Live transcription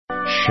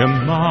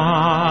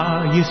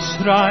Shema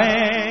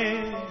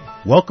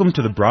Yisrael. Welcome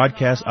to the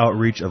broadcast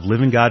outreach of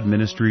Living God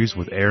Ministries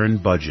with Aaron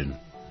Budgeon.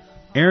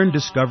 Aaron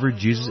discovered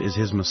Jesus is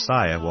his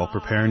Messiah while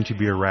preparing to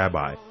be a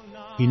rabbi.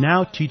 He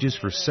now teaches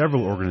for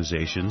several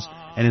organizations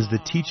and is the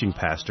teaching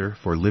pastor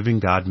for Living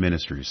God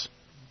Ministries.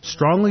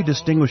 Strongly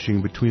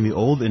distinguishing between the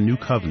Old and New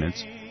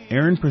Covenants,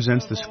 Aaron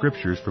presents the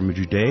Scriptures from a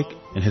Judaic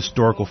and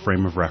historical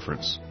frame of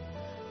reference.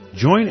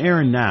 Join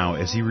Aaron now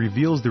as he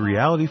reveals the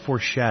reality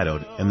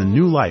foreshadowed and the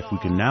new life we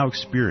can now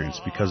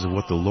experience because of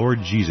what the Lord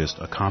Jesus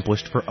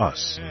accomplished for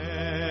us.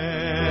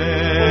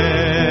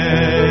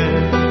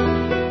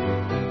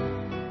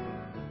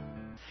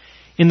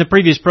 In the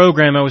previous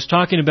program, I was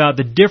talking about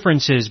the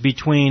differences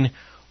between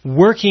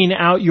working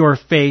out your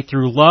faith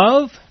through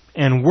love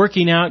and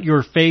working out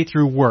your faith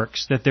through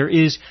works, that there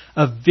is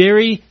a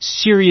very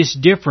serious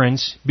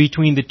difference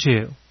between the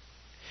two,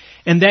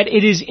 and that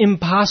it is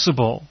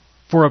impossible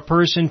for a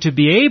person to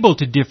be able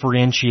to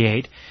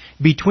differentiate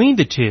between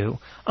the two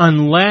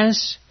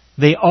unless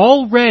they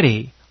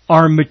already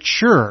are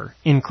mature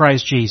in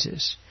Christ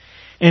Jesus.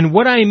 And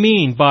what I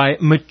mean by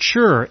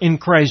mature in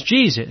Christ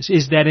Jesus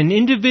is that an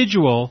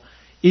individual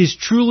is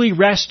truly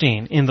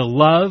resting in the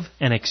love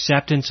and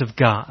acceptance of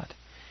God,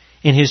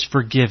 in His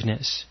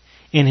forgiveness,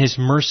 in His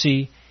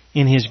mercy,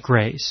 in His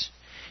grace.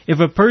 If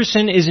a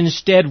person is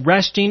instead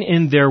resting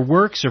in their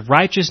works of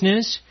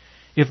righteousness,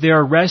 if they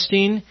are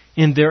resting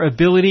in their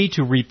ability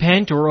to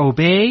repent or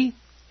obey,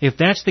 if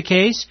that's the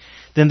case,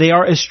 then they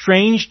are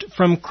estranged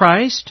from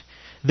Christ.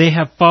 They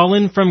have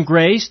fallen from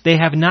grace. They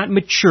have not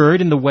matured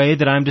in the way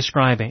that I'm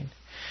describing.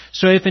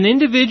 So if an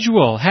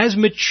individual has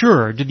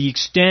matured to the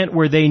extent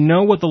where they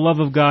know what the love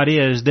of God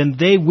is, then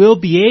they will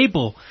be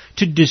able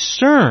to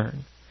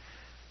discern.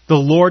 The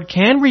Lord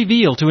can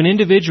reveal to an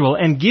individual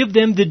and give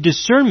them the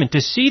discernment to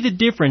see the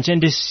difference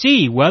and to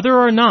see whether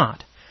or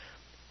not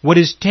what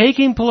is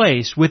taking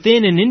place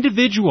within an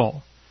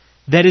individual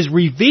that is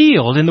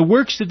revealed in the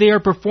works that they are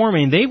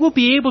performing. They will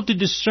be able to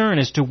discern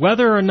as to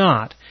whether or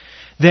not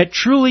that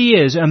truly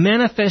is a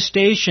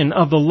manifestation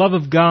of the love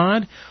of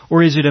God,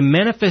 or is it a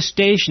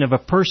manifestation of a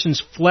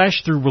person's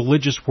flesh through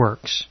religious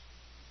works.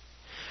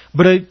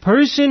 But a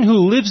person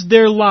who lives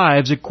their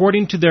lives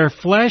according to their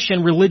flesh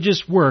and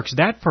religious works,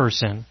 that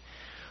person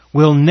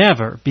will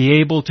never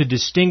be able to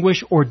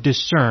distinguish or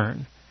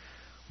discern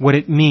what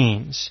it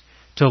means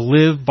to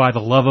live by the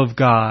love of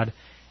God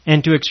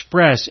and to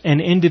express an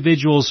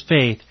individual's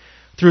faith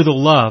through the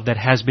love that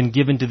has been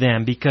given to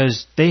them,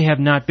 because they have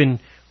not been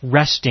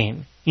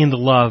resting in the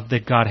love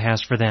that God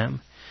has for them.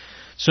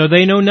 So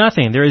they know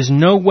nothing. There is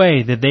no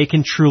way that they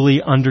can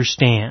truly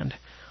understand.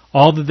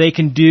 All that they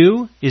can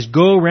do is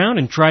go around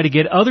and try to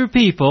get other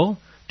people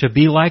to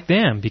be like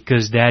them,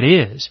 because that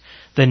is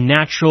the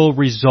natural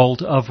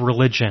result of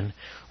religion.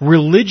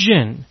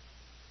 Religion,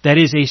 that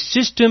is a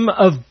system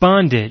of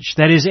bondage,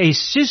 that is a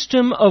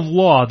system of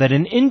law that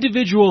an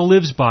individual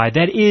lives by,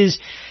 that is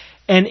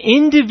an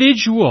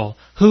individual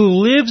who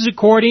lives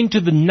according to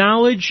the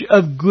knowledge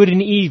of good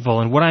and evil.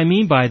 And what I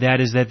mean by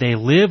that is that they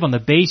live on the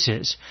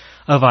basis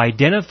of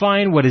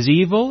identifying what is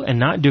evil and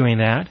not doing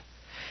that,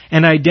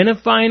 and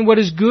identifying what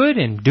is good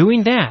and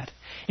doing that.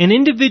 An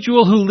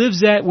individual who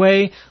lives that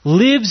way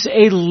lives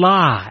a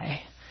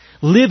lie,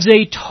 lives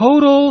a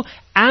total,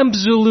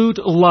 absolute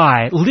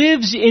lie,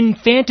 lives in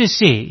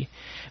fantasy,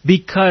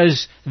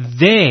 because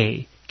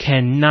they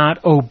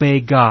cannot obey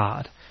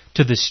God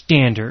to the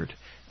standard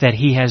that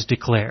He has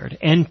declared.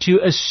 And to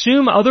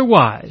assume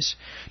otherwise,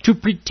 to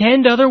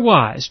pretend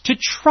otherwise, to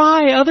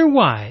try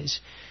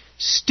otherwise,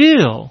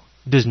 still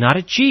does not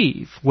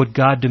achieve what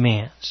God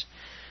demands.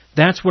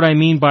 That's what I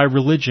mean by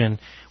religion.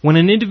 When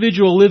an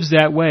individual lives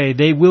that way,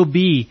 they will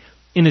be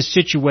in a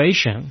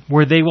situation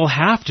where they will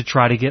have to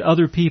try to get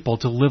other people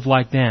to live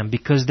like them,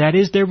 because that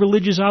is their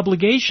religious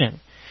obligation.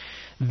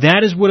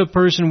 That is what a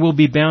person will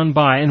be bound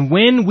by. And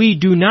when we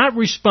do not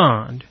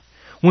respond,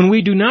 when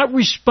we do not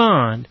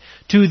respond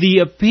to the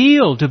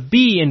appeal to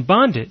be in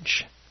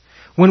bondage,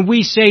 when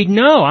we say,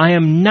 no, I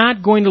am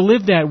not going to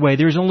live that way,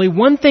 there's only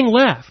one thing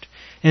left,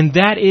 and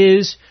that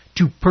is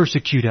to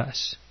persecute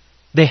us.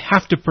 They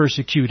have to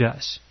persecute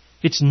us.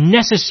 It's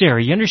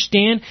necessary. You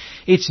understand?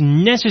 It's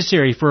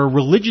necessary for a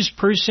religious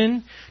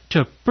person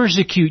to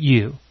persecute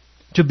you,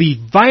 to be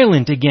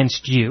violent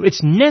against you.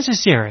 It's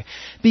necessary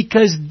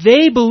because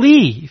they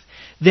believe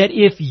that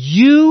if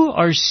you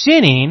are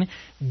sinning,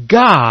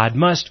 God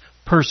must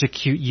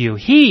persecute you.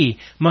 He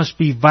must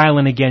be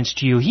violent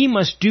against you. He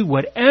must do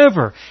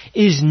whatever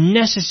is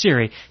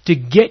necessary to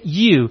get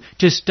you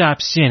to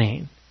stop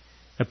sinning.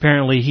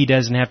 Apparently, He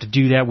doesn't have to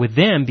do that with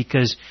them,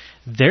 because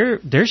they're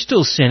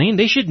still sinning.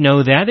 They should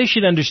know that. They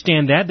should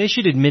understand that. They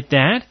should admit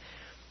that.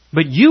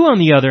 But you, on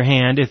the other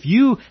hand, if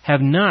you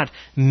have not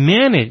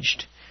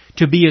managed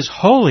to be as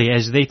holy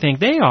as they think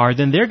they are,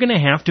 then they're going to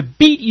have to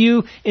beat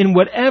you in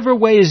whatever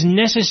way is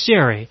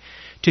necessary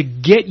to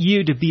get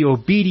you to be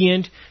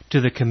obedient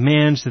to the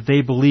commands that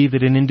they believe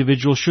that an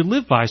individual should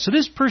live by. So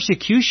this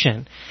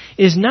persecution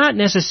is not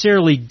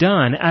necessarily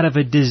done out of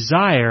a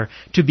desire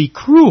to be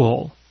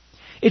cruel.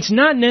 it's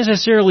not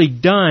necessarily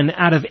done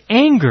out of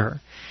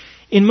anger.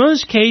 In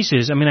most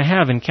cases, I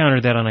have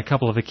encountered that on a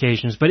couple of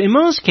occasions, but in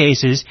most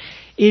cases,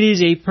 it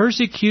is a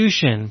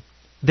persecution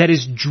that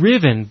is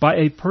driven by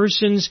a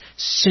person's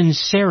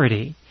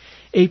sincerity,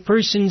 a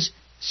person's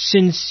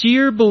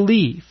sincere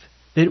belief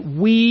that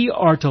we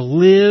are to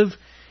live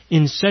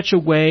in such a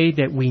way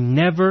that we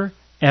never,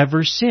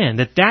 ever sin.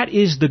 That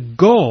is the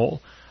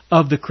goal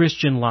of the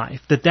Christian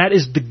life. That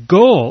is the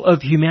goal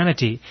of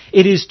humanity.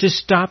 It is to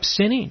stop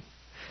sinning.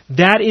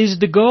 That is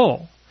the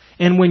goal.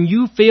 And when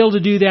you fail to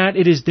do that,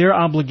 it is their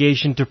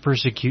obligation to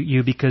persecute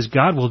you because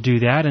God will do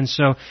that, and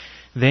so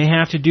they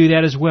have to do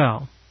that as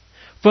well.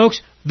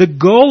 Folks, the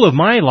goal of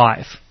my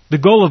life, the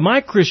goal of my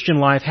Christian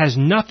life has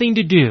nothing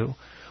to do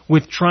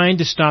with trying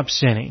to stop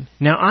sinning.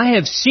 Now, I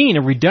have seen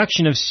a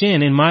reduction of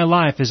sin in my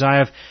life as I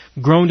have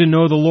grown to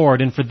know the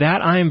Lord, and for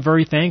that I am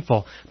very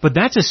thankful. But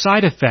that's a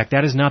side effect.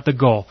 That is not the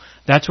goal.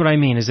 That's what I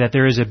mean, is that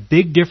there is a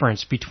big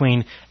difference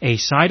between a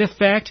side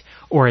effect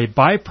or a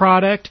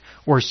byproduct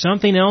or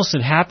something else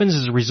that happens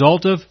as a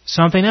result of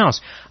something else.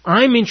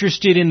 I'm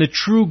interested in the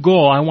true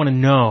goal. I want to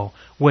know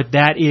what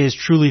that is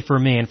truly for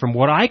me. And from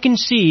what I can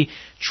see,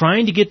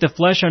 trying to get the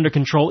flesh under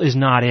control is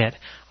not it.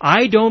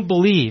 I don't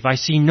believe, I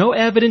see no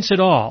evidence at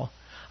all.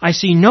 I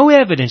see no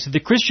evidence that the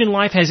Christian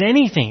life has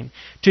anything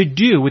to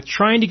do with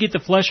trying to get the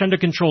flesh under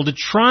control, to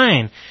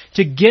trying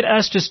to get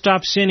us to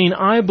stop sinning.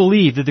 I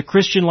believe that the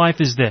Christian life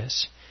is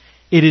this.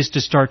 It is to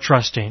start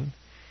trusting.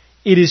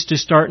 It is to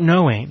start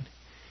knowing.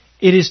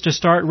 It is to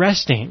start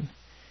resting.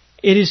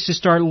 It is to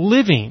start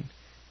living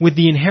with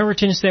the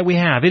inheritance that we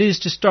have. It is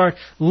to start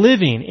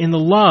living in the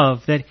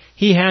love that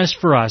He has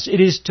for us. It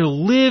is to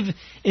live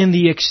in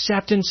the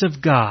acceptance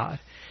of God.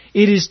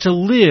 It is to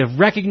live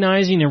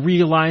recognizing and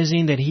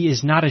realizing that He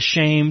is not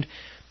ashamed.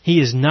 He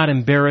is not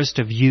embarrassed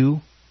of you.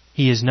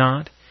 He is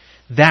not.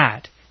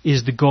 That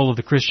is the goal of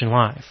the Christian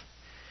life.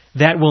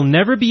 That will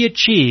never be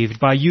achieved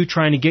by you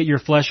trying to get your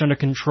flesh under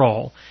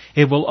control.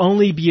 It will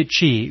only be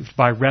achieved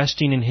by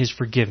resting in His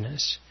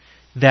forgiveness.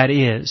 That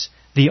is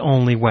the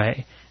only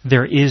way.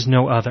 There is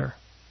no other.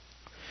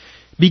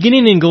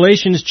 Beginning in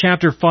Galatians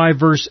chapter 5,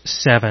 verse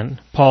 7,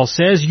 Paul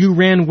says, "You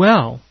ran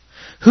well.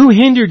 Who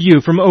hindered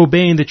you from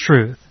obeying the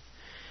truth?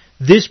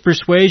 This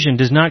persuasion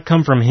does not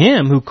come from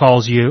Him who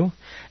calls you.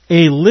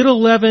 A little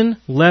leaven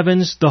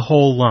leavens the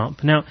whole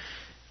lump." Now,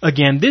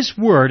 again, this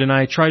word, and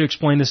I tried to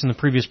explain this in the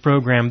previous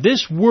program,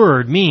 this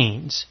word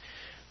means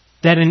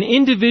that an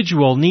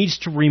individual needs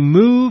to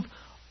remove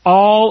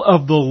all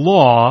of the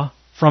law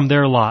from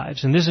their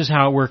lives. And this is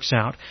how it works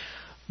out.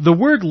 The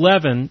word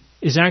leaven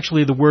is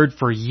actually the word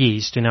for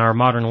yeast in our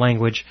modern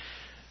language.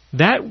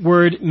 That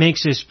word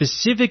makes a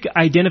specific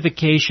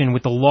identification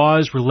with the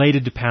laws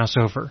related to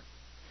Passover.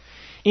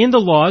 In the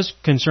laws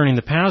concerning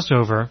the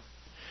Passover,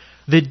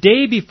 the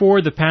day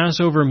before the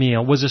Passover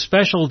meal was a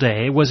special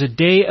day. It was a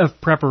day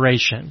of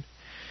preparation.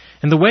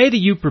 And the way that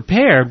you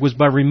prepared was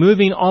by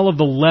removing all of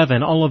the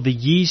leaven, all of the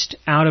yeast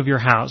out of your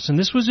house. And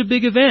this was a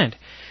big event.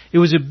 It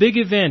was a big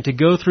event to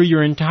go through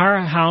your entire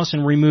house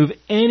and remove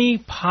any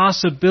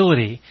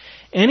possibility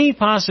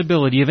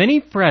of any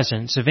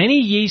presence of any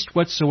yeast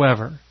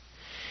whatsoever.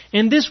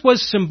 And this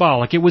was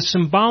symbolic. It was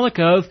symbolic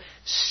of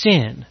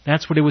sin.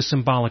 That's what it was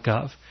symbolic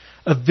of.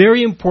 A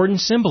very important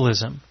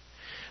symbolism.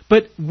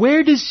 But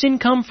where does sin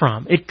come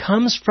from? It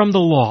comes from the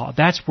law.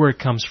 That's where it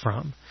comes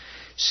from.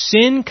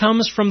 Sin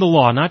comes from the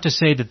law. Not to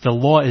say that the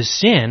law is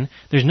sin.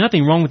 There's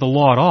nothing wrong with the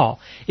law at all.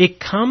 It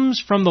comes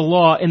from the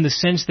law in the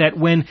sense that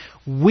when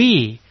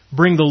we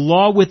bring the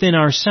law within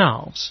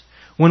ourselves,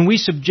 when we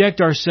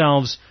subject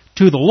ourselves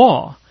to the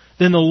law,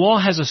 then the law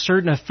has a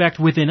certain effect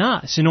within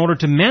us in order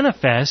to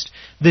manifest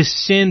the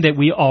sin that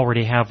we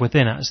already have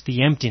within us,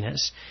 the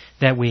emptiness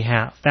that we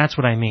have. That's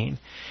what I mean.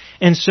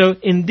 And so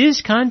in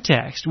this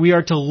context, we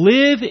are to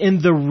live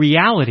in the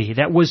reality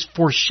that was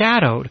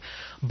foreshadowed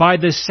by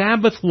the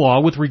Sabbath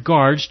law with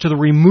regards to the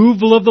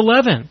removal of the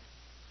leaven.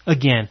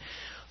 Again,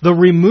 the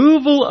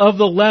removal of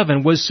the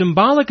leaven was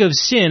symbolic of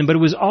sin, but it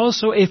was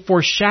also a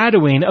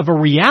foreshadowing of a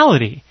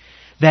reality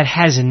that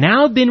has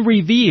now been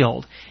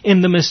revealed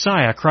in the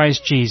Messiah,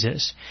 Christ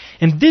Jesus.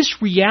 And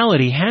this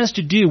reality has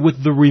to do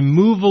with the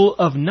removal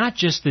of not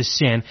just the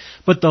sin,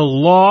 but the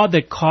law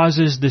that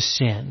causes the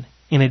sin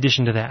in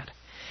addition to that.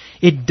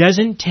 It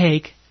doesn't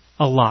take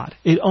a lot.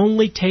 It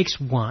only takes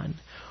one.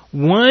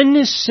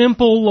 One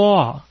simple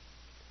law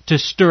to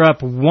stir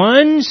up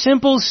one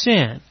simple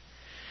sin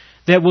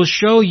that will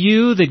show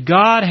you that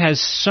God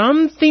has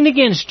something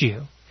against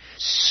you.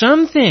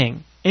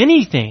 Something,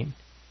 anything.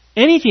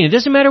 It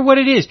doesn't matter what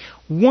it is.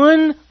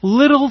 One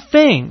little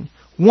thing,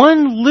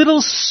 one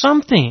little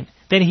something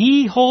that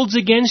He holds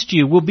against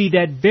you will be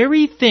that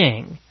very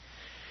thing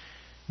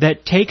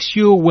that takes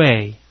you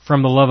away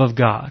from the love of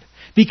God.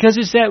 Because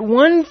it's that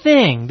one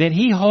thing that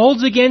He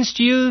holds against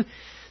you,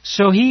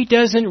 so He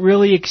doesn't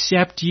really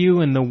accept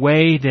you in the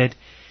way that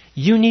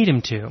you need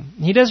Him to.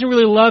 He doesn't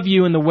really love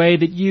you in the way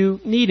that you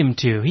need Him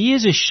to. He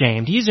is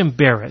ashamed. He is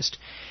embarrassed.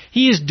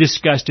 He is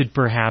disgusted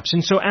perhaps.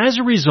 And so as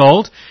a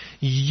result,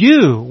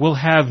 you will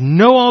have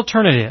no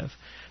alternative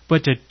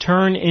but to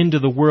turn into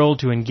the world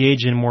to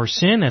engage in more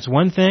sin. That's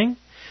one thing.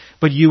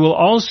 But you will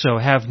also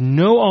have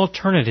no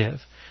alternative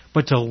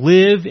but to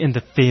live in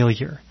the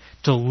failure,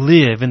 to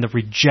live in the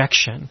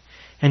rejection,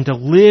 and to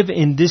live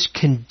in this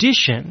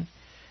condition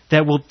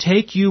that will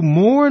take you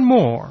more and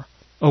more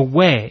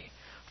away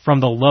from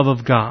the love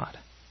of God.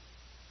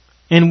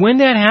 And when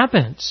that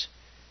happens,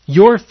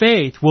 your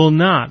faith will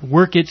not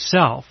work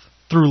itself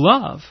through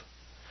love.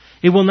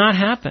 It will not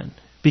happen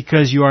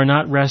because you are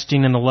not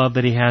resting in the love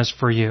that He has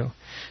for you.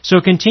 So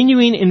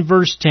continuing in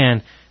verse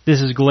 10,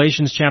 this is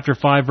Galatians chapter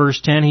 5, verse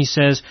 10, he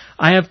says,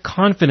 I have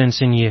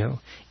confidence in you,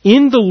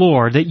 in the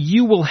Lord, that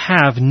you will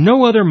have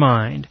no other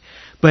mind,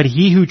 but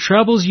he who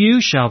troubles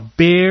you shall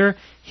bear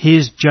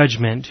his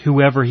judgment,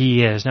 whoever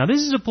he is. Now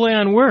this is a play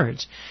on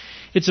words.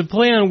 It's a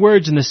play on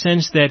words in the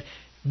sense that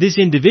this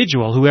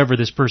individual, whoever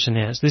this person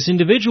is, this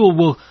individual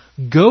will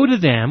go to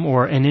them,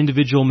 or an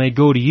individual may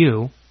go to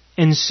you,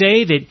 and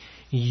say that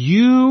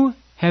you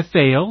have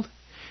failed,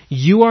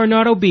 you are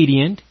not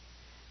obedient,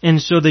 and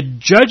so the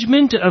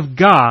judgment of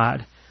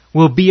God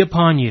will be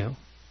upon you.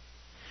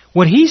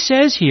 What he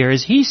says here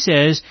is, he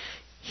says,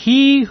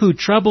 he who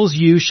troubles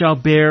you shall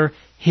bear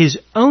his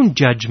own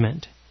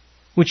judgment,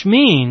 which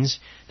means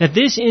that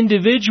this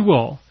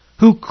individual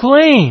who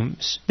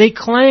they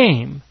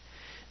claim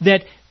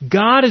that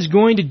God is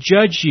going to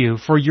judge you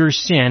for your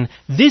sin,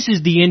 this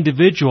is the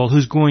individual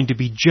who's going to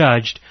be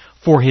judged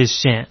for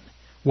his sin.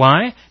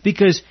 Why?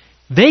 Because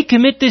they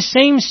commit this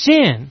same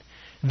sin.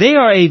 They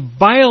are a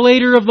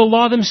violator of the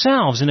law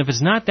themselves, and if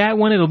it's not that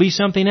one, it'll be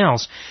something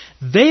else.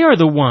 They are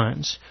the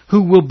ones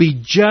who will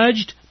be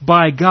judged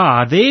by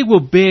God. They will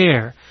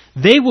bear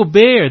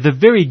the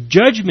very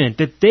judgment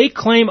that they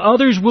claim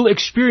others will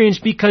experience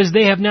because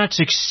they have not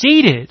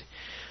succeeded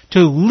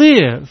to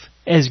live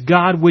as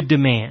God would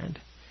demand.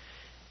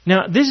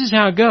 Now, this is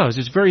how it goes.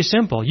 It's very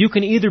simple. You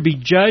can either be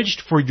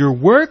judged for your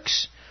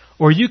works,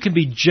 or you can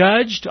be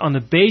judged on the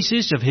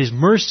basis of His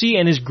mercy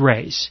and His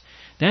grace.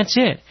 That's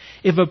it.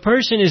 If a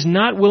person is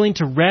not willing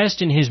to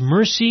rest in His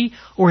mercy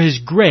or His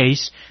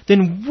grace,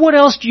 then what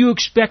else do you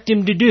expect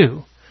him to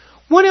do?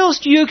 What else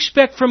do you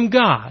expect from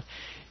God?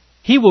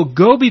 He will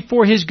go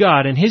before his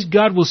God, and his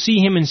God will see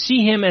him and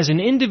see him as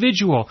an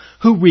individual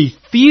who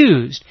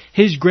refused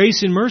His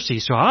grace and mercy.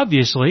 So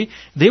obviously,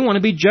 they want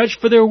to be judged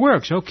for their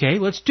works. Okay,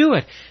 let's do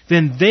it.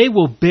 Then they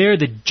will bear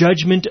the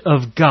judgment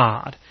of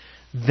God.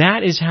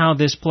 That is how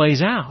this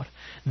plays out.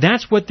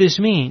 That's what this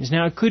means.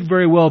 Now, it could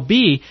very well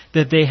be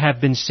that they have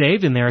been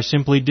saved and they are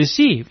simply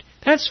deceived.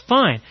 That's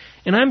fine.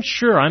 And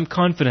I'm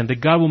confident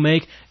that God will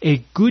make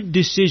a good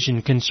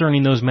decision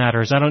concerning those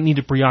matters. I don't need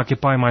to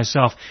preoccupy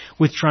myself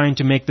with trying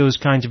to make those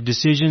kinds of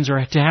decisions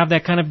or to have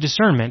that kind of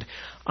discernment.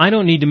 I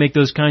don't need to make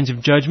those kinds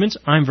of judgments.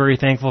 I'm very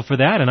thankful for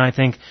that, and I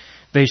think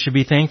they should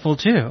be thankful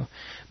too.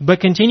 But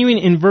continuing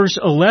in verse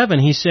 11,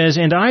 he says,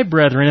 And I,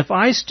 brethren, if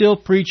I still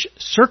preach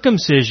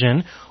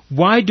circumcision,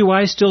 why do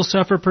I still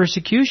suffer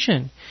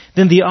persecution?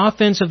 Then the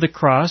offense of the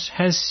cross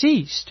has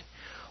ceased.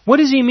 What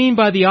does he mean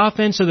by the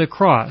offense of the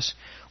cross?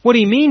 What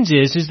he means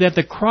is that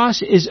the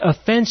cross is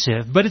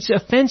offensive, but it's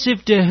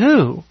offensive to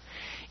who?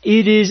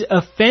 It is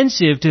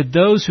offensive to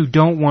those who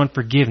don't want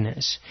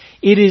forgiveness.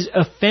 It is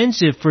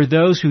offensive for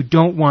those who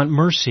don't want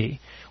mercy.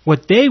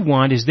 What they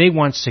want is they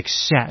want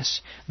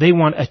success. They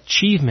want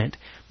achievement.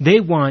 They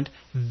want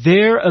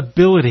their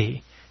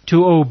ability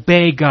to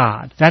obey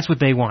God. That's what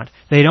they want.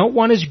 They don't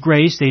want His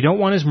grace. They don't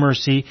want His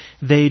mercy.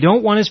 They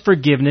don't want His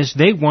forgiveness.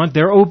 They want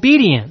their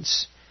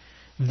obedience.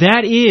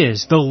 That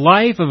is the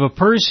life of a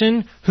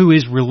person who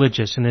is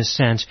religious in this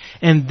sense.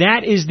 And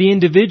that is the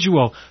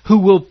individual who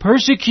will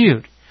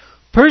persecute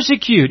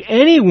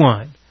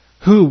anyone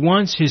who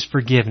wants His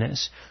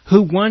forgiveness,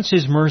 who wants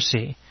His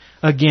mercy.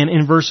 Again,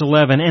 in verse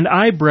 11, And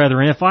I,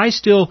 brethren, if I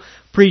still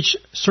preach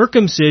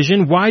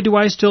circumcision, why do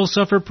I still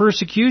suffer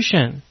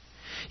persecution?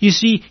 You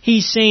see,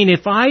 he's saying,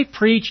 if I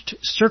preached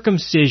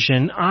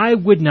circumcision, I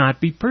would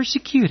not be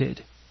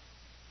persecuted.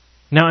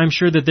 Now, I'm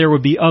sure that there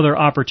would be other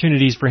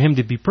opportunities for him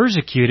to be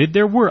persecuted.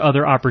 There were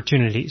other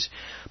opportunities.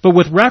 But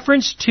with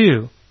reference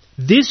to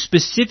this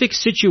specific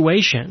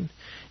situation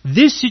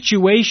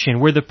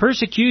where the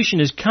persecution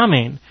is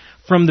coming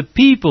from the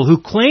people who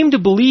claim to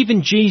believe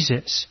in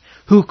Jesus,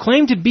 who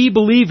claim to be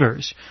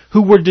believers,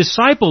 who were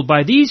discipled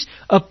by these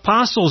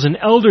apostles and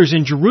elders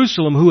in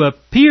Jerusalem who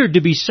appeared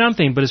to be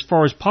something, but as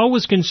far as Paul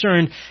was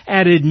concerned,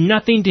 added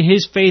nothing to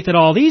his faith at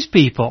all. These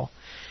people,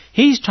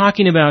 he's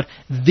talking about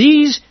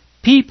these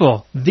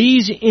people,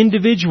 these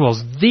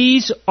individuals.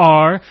 These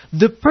are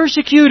the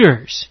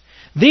persecutors.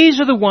 These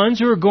are the ones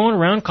who are going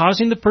around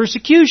causing the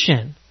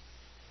persecution.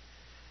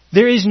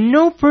 There is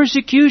no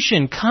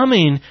persecution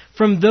coming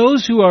from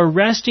those who are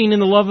resting in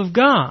the love of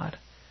God.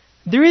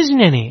 There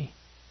isn't any.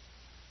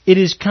 It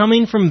is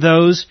coming from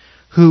those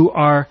who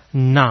are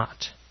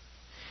not.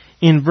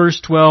 In verse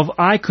 12,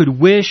 I could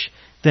wish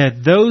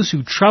that those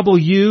who trouble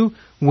you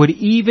would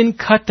even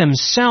cut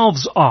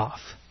themselves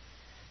off.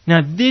 Now,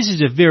 this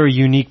is a very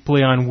unique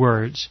play on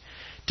words.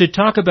 To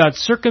talk about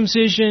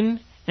circumcision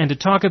and to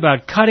talk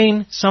about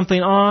cutting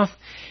something off,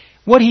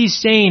 What he's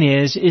saying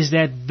is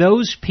that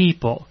those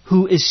people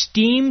who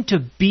esteem to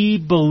be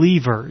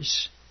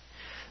believers,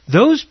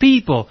 those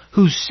people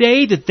who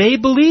say that they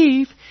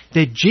believe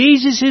that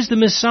Jesus is the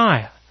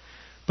Messiah,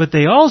 but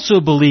they also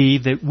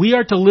believe that we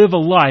are to live a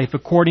life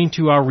according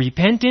to our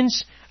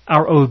repentance,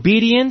 our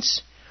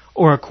obedience,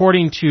 or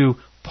according to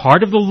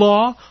part of the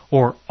law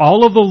or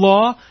all of the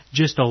law,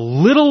 just a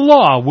little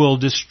law will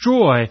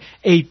destroy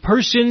a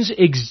person's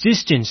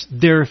existence,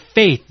 their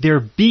faith, their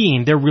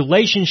being, their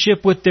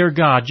relationship with their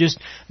God. Just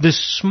the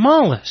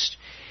smallest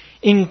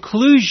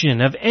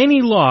inclusion of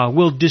any law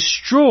will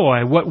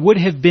destroy what would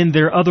have been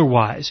there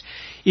otherwise.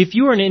 If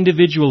you are an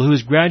individual who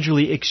is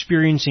gradually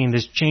experiencing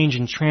this change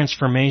and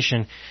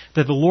transformation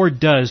that the Lord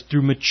does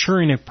through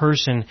maturing a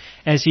person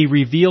as He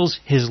reveals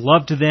His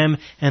love to them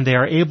and they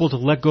are able to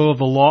let go of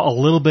the law a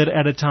little bit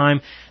at a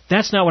time,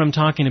 that's not what I'm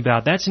talking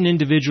about. That's an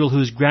individual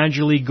who's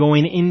gradually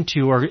going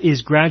into or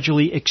is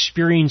gradually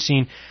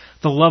experiencing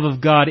the love of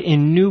God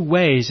in new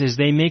ways as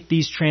they make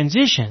these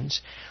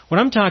transitions. What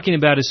I'm talking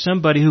about is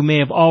somebody who may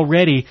have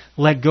already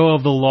let go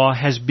of the law,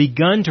 has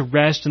begun to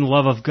rest in the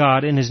love of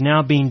God, and is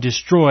now being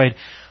destroyed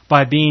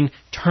by being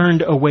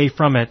turned away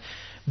from it.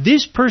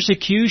 This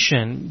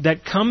persecution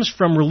that comes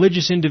from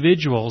religious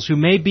individuals who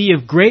may be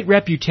of great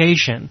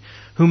reputation,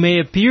 who may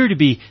appear to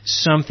be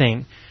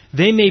something,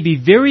 they may be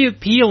very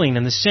appealing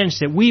in the sense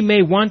that we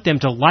may want them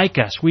to like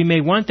us. We may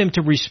want them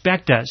to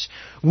respect us.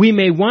 We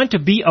may want to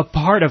be a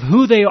part of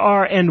who they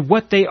are and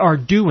what they are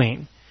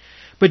doing.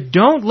 But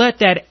don't let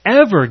that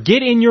ever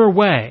get in your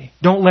way.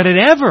 Don't let it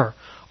ever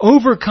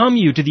overcome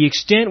you to the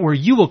extent where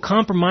you will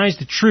compromise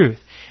the truth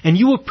and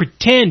you will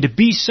pretend to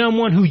be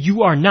someone who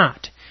you are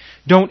not.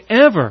 Don't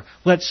ever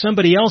let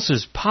somebody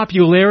else's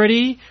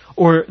popularity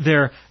or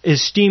their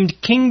esteemed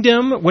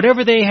kingdom,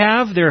 whatever they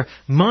have, their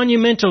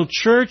monumental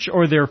church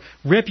or their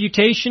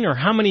reputation or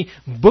how many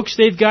books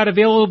they've got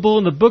available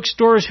in the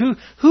bookstores,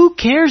 who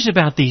cares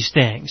about these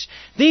things?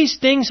 These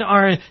things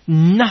are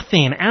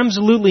nothing,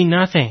 absolutely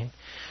nothing.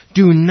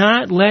 Do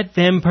not let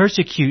them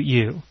persecute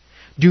you.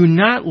 Do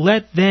not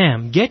let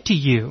them get to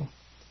you.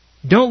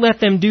 Don't let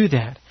them do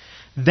that.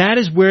 That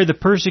is where the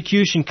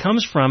persecution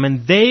comes from,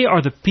 and they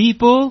are the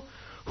people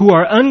who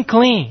are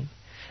unclean.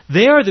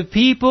 They are the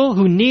people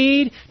who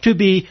need to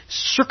be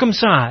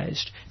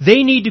circumcised.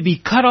 They need to be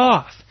cut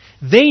off.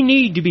 They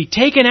need to be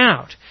taken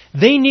out.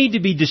 They need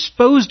to be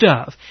disposed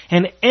of.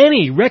 And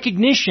any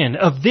recognition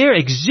of their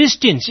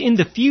existence in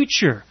the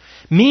future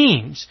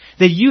means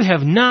that you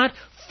have not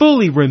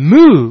fully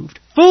removed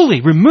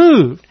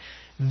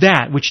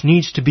that which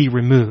needs to be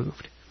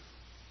removed.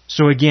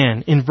 So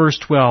again, in verse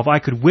 12, I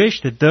could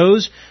wish that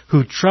those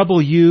who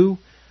trouble you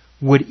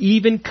would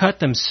even cut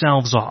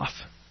themselves off.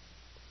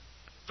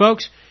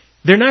 Folks,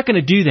 they're not going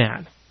to do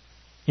that.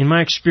 In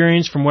my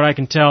experience, from what I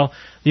can tell,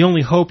 the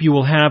only hope you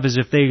will have is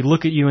if they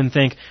look at you and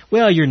think,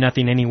 well, you're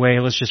nothing anyway,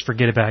 let's just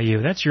forget about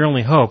you. That's your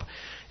only hope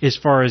as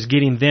far as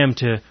getting them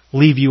to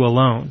leave you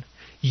alone.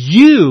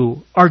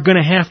 You are going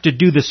to have to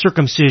do the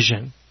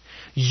circumcision.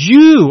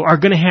 You are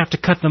going to have to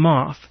cut them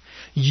off.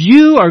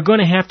 You are going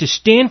to have to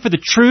stand for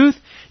the truth.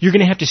 You're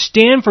going to have to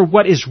stand for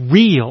what is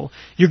real.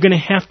 You're going to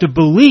have to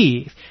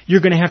believe.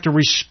 You're going to have to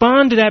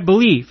respond to that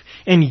belief.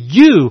 And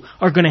you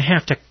are going to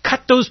have to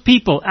cut those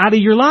people out of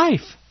your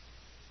life.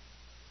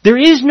 There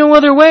is no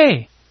other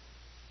way.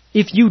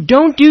 If you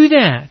don't do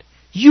that,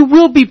 you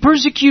will be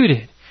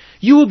persecuted.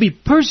 You will be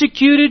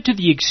persecuted to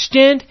the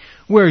extent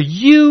where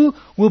you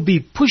will be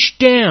pushed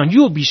down.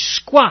 You will be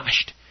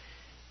squashed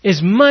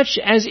as much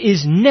as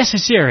is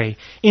necessary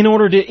in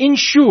order to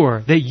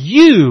ensure that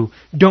you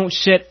don't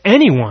set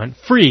anyone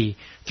free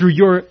through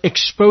your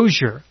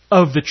exposure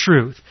of the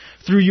truth,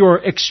 through your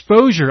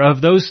exposure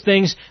of those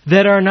things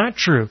that are not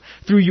true,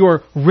 through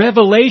your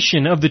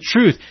revelation of the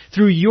truth,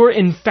 through your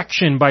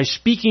infection by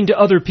speaking to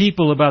other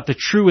people about the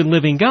true and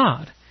living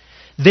God.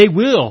 They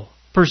will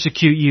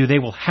persecute you. They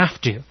will have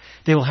to.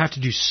 They will have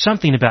to do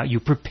something about you.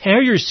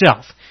 Prepare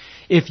yourself.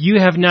 If you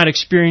have not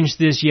experienced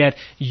this yet,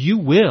 you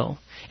will.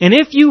 And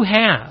if you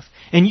have,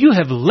 and you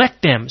have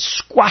let them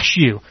squash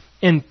you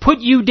and put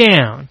you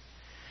down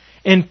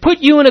and put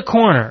you in a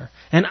corner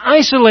and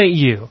isolate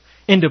you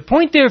and to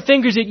point their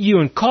fingers at you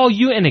and call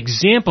you an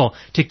example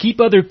to keep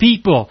other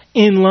people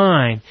in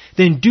line,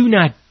 then do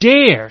not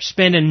dare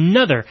spend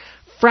another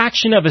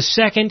fraction of a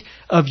second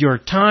of your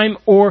time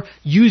or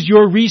use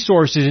your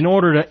resources in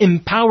order to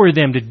empower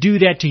them to do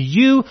that to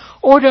you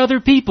or to other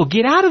people.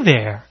 Get out of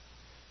there.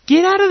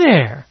 Get out of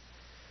there.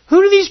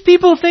 Who do these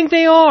people think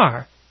they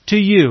are? To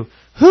you.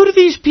 Who do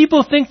these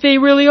people think they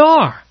really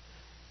are?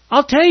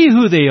 I'll tell you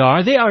who they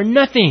are. They are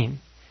nothing.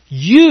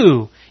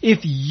 You, if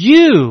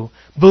you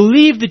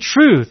believe the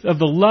truth of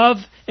the love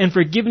and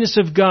forgiveness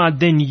of God,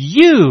 then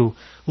you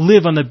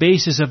live on the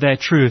basis of that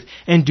truth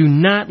and do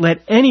not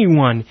let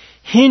anyone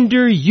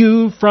hinder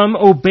you from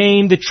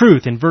obeying the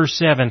truth. In verse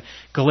 7,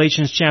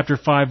 Galatians chapter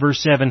 5,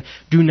 verse 7,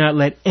 do not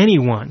let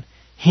anyone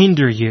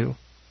hinder you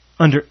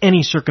under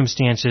any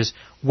circumstances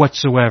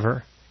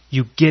whatsoever.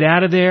 You get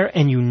out of there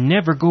and you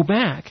never go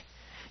back.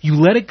 You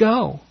let it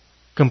go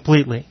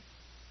completely.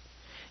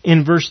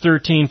 in verse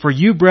 13, "For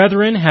you,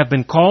 brethren, have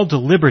been called to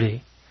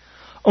liberty.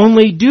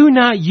 Only do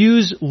not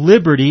use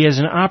liberty as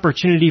an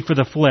opportunity for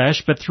the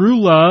flesh, but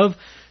through love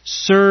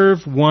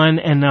serve one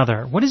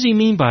another." What does he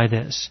mean by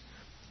this?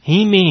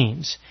 He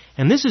means,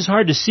 and this is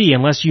hard to see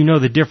unless you know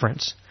the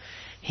difference,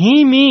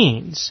 he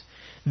means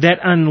that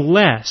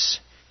unless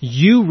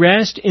you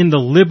rest in the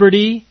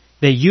liberty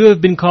that you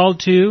have been called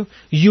to,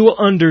 you will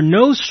under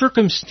no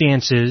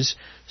circumstances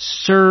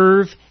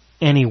serve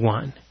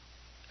anyone.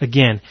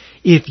 Again,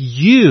 if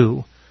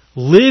you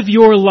live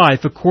your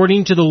life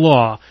according to the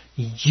law,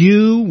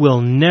 you will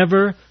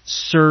never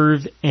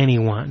serve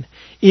anyone.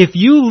 If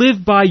you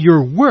live by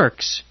your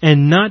works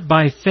and not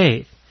by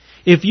faith,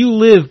 if you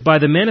live by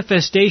the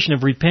manifestation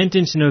of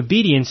repentance and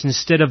obedience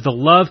instead of the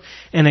love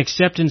and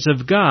acceptance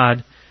of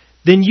God,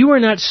 then you are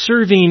not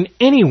serving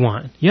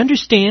anyone. You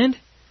understand?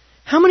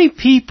 How many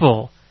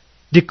people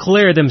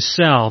declare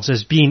themselves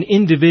as being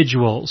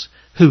individuals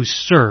who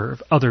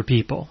serve other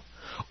people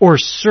or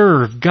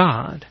serve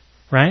God,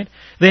 right?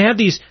 They have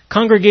these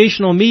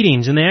congregational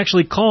meetings and they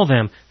actually call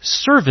them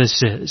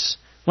services,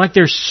 like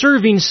they're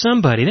serving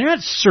somebody. They're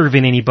not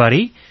serving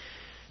anybody.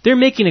 They're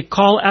making a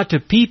call out to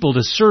people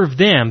to serve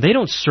them. They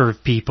don't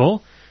serve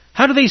people.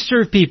 How do they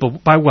serve people?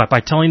 By what? By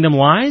telling them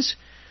lies?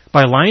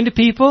 By lying to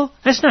people?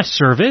 That's not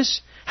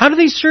service. How do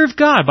they serve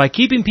God? By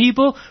keeping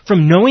people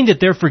from knowing that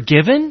they're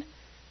forgiven?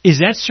 Is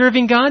that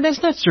serving God?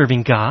 That's not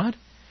serving God.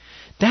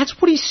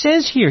 That's what he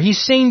says here.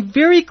 He's saying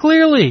very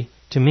clearly,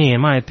 to me, in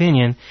my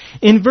opinion,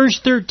 in verse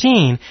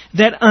 13,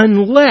 that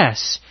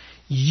unless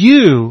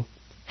you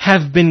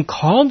have been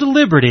called to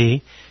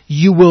liberty,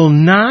 you will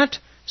not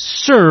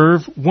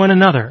serve one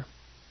another.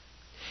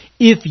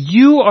 If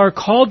you are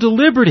called to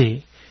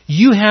liberty,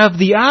 you have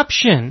the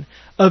option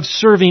of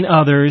serving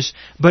others,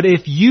 but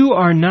if you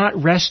are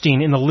not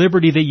resting in the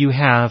liberty that you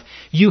have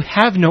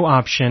no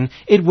option.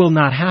 It will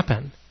not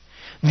happen.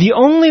 The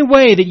only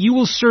way that you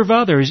will serve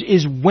others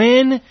is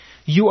when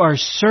you are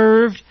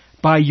served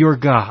by your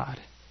God.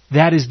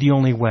 That is the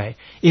only way.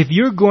 If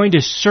you're going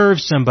to serve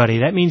somebody,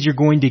 that means you're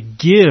going to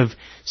give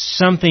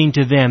something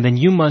to them, then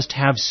you must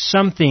have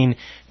something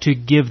to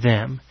give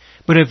them.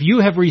 But if you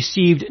have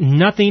received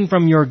nothing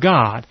from your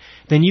God,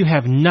 then you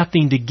have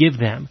nothing to give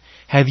them.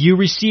 Have you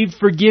received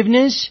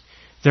forgiveness?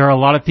 There are a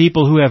lot of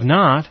people who have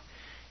not.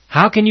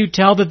 How can you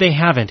tell that they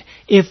haven't?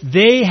 If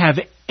they have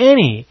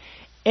any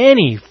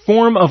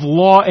form of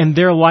law in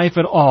their life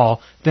at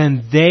all,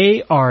 then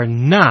they are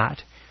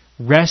not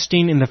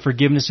resting in the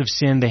forgiveness of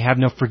sin. They have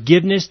no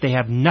forgiveness. They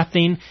have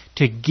nothing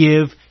to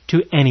give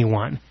to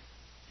anyone.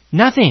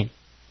 Nothing.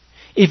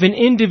 If an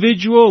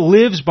individual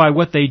lives by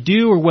what they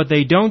do or what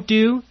they don't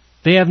do,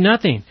 they have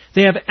nothing.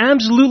 They have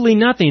absolutely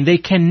nothing. They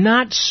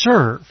cannot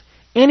serve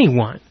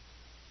anyone.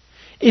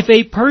 If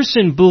a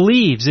person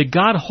believes that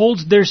God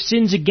holds their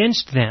sins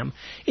against them,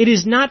 it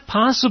is not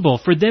possible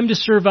for them to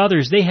serve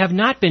others. They have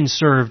not been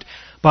served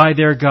by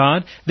their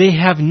God. They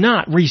have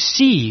not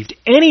received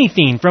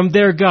anything from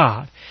their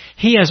God.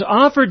 He has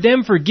offered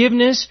them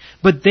forgiveness,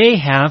 but they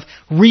have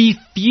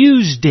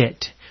refused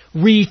it.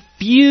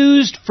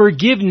 Refused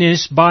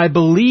forgiveness by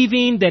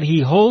believing that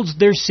He holds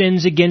their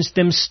sins against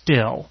them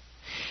still.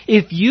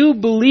 If you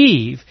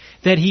believe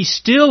that He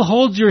still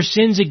holds your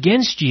sins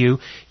against you,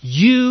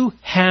 you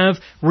have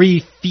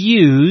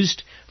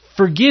refused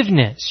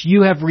forgiveness.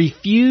 You have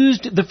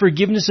refused the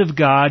forgiveness of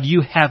God.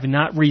 You have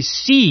not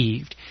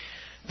received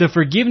the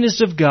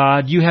forgiveness of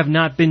God. You have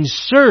not been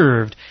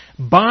served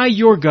by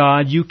your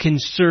God. You can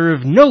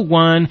serve no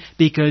one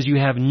because you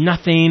have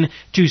nothing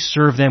to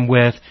serve them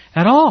with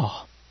at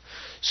all.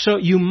 So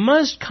you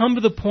must come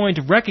to the point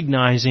of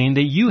recognizing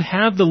that you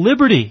have the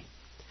liberty.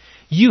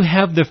 You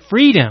have the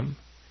freedom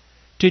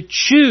to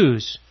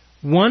choose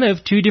one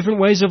of two different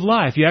ways of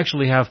life. You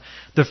actually have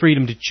the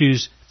freedom to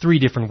choose three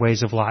different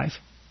ways of life.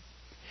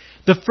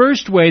 The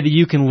first way that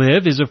you can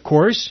live is, of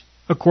course,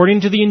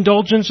 according to the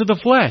indulgence of the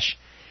flesh.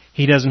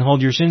 He doesn't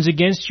hold your sins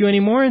against you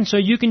anymore, and so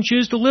you can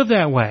choose to live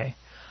that way.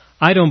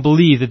 I don't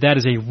believe that that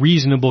is a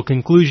reasonable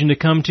conclusion to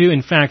come to.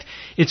 In fact,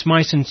 it's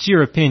my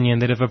sincere opinion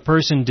that if a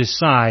person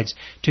decides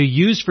to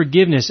use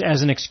forgiveness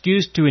as an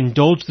excuse to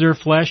indulge their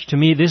flesh, to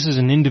me this is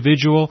an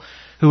individual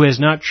who has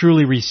not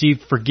truly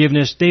received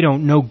forgiveness. They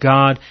don't know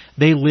God.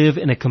 They live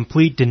in a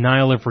complete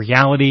denial of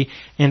reality,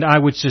 and I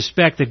would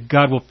suspect that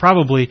God will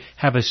probably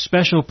have a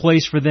special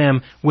place for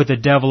them with the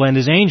devil and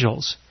his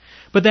angels.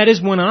 But that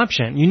is one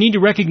option. You need to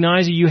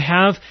recognize that you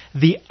have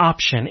the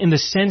option in the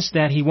sense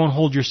that He won't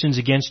hold your sins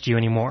against you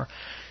anymore.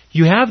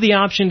 You have the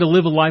option to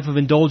live a life of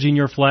indulging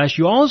your flesh.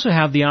 You also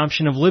have the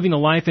option of living a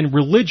life in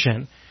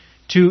religion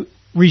to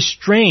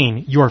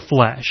restrain your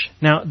flesh.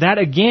 Now, that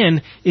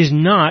again is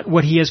not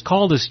what He has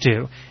called us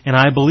to. And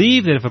I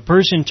believe that if a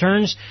person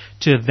turns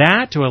to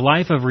that, to a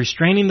life of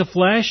restraining the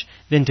flesh,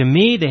 then to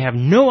me they have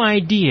no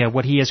idea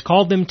what He has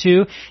called them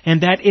to,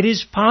 and that it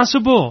is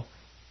possible.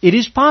 It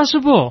is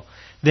possible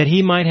that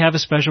He might have a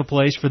special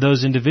place for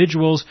those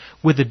individuals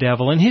with the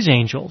devil and his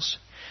angels.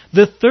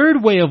 The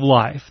third way of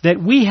life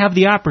that we have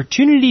the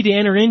opportunity to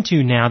enter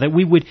into now that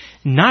we would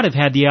not have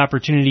had the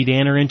opportunity to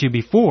enter into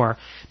before,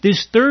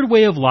 this third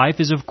way of life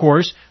is, of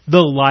course,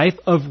 the life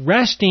of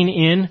resting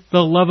in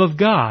the love of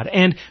God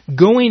and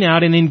going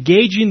out and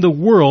engaging the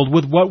world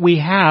with what we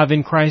have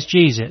in Christ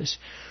Jesus.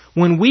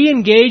 When we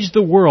engage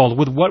the world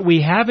with what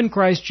we have in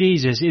Christ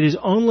Jesus, it is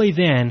only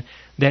then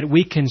that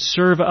we can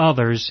serve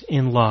others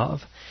in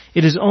love.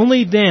 It is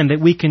only then that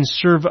we can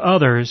serve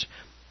others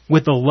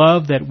with the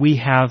love that we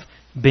have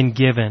been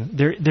given.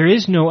 There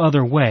is no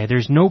other way.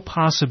 There's no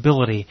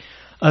possibility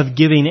of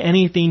giving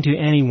anything to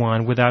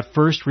anyone without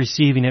first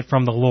receiving it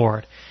from the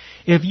Lord.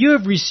 If you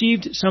have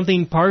received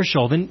something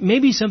partial, then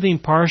maybe something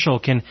partial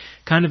can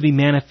kind of be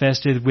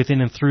manifested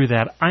within and through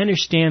that. I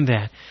understand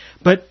that.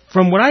 But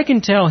from what I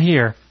can tell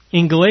here,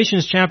 in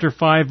Galatians chapter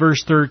 5,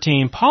 verse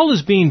 13, Paul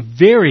is being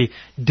very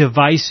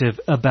divisive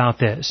about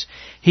this.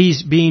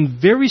 He's being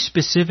very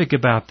specific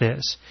about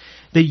this.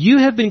 That you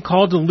have been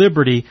called to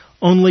liberty,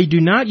 only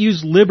do not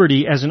use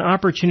liberty as an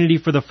opportunity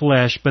for the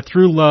flesh, but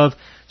through love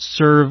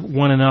serve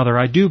one another.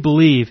 I do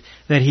believe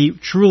that he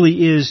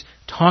truly is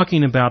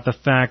talking about the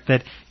fact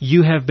that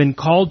you have been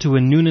called to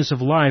a newness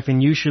of life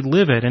and you should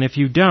live it. And if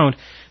you don't,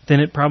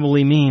 then it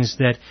probably means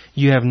that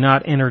you have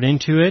not entered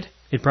into it.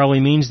 It probably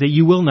means that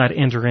you will not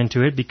enter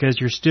into it because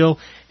you're still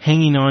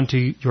hanging on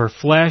to your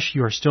flesh,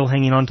 you're still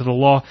hanging on to the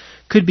law.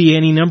 Could be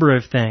any number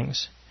of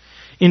things.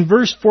 In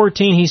verse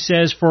 14 he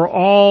says, "For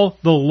all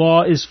the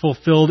law is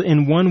fulfilled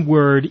in one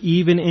word,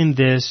 even in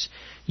this,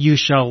 you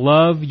shall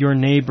love your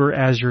neighbor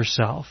as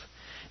yourself."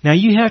 Now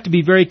you have to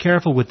be very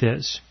careful with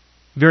this.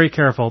 Very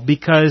careful,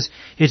 because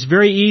it's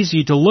very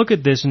easy to look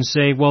at this and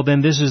say, well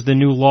then this is the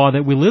new law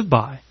that we live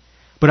by.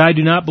 But I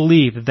do not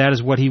believe that that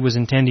is what he was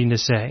intending to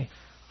say.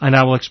 And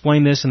I will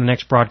explain this in the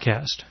next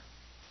broadcast.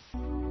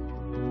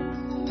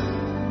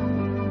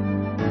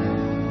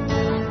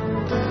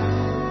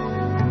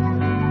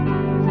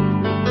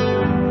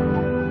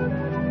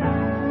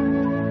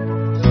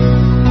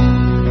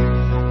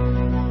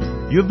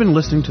 You have been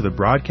listening to the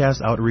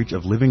broadcast outreach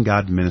of Living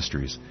God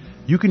Ministries.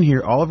 You can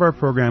hear all of our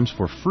programs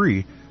for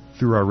free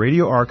through our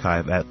radio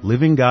archive at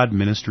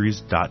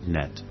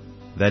livinggodministries.net.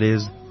 That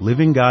is,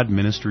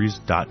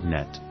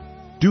 livinggodministries.net.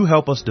 Do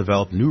help us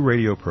develop new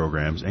radio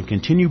programs and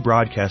continue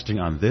broadcasting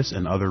on this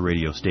and other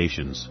radio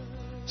stations.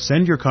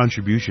 Send your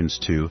contributions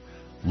to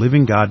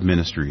Living God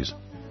Ministries,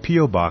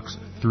 P.O. Box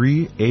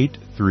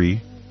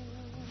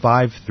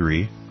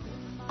 38353,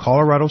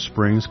 Colorado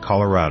Springs,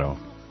 Colorado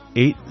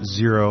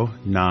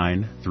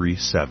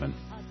 80937,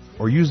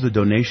 or use the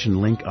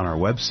donation link on our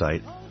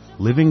website,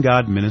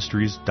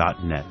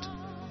 livinggodministries.net.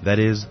 That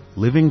is,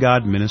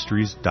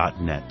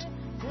 livinggodministries.net.